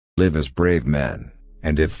Live as brave men,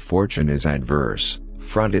 and if fortune is adverse,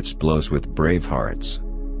 front its blows with brave hearts.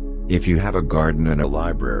 If you have a garden and a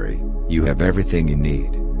library, you have everything you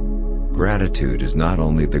need. Gratitude is not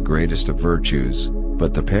only the greatest of virtues,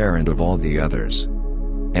 but the parent of all the others.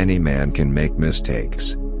 Any man can make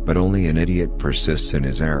mistakes, but only an idiot persists in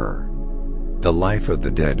his error. The life of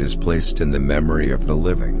the dead is placed in the memory of the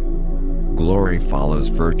living. Glory follows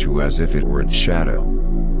virtue as if it were its shadow.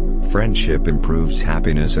 Friendship improves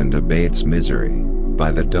happiness and abates misery, by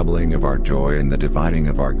the doubling of our joy and the dividing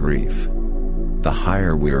of our grief. The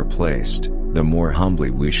higher we are placed, the more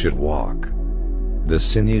humbly we should walk. The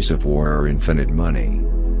sinews of war are infinite money.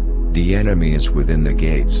 The enemy is within the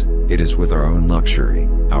gates, it is with our own luxury,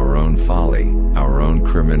 our own folly, our own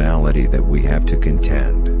criminality that we have to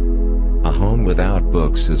contend. A home without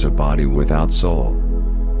books is a body without soul.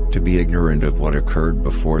 To be ignorant of what occurred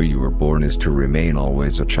before you were born is to remain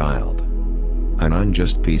always a child. An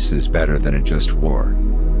unjust peace is better than a just war.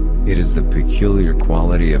 It is the peculiar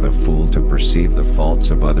quality of a fool to perceive the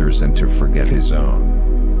faults of others and to forget his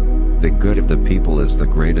own. The good of the people is the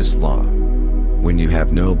greatest law. When you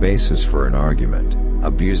have no basis for an argument,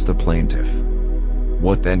 abuse the plaintiff.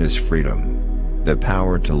 What then is freedom? The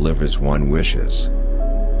power to live as one wishes.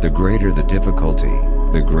 The greater the difficulty,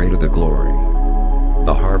 the greater the glory.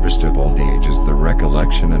 The harvest of old age is the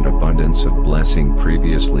recollection and abundance of blessing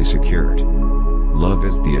previously secured. Love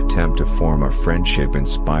is the attempt to form a friendship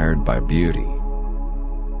inspired by beauty.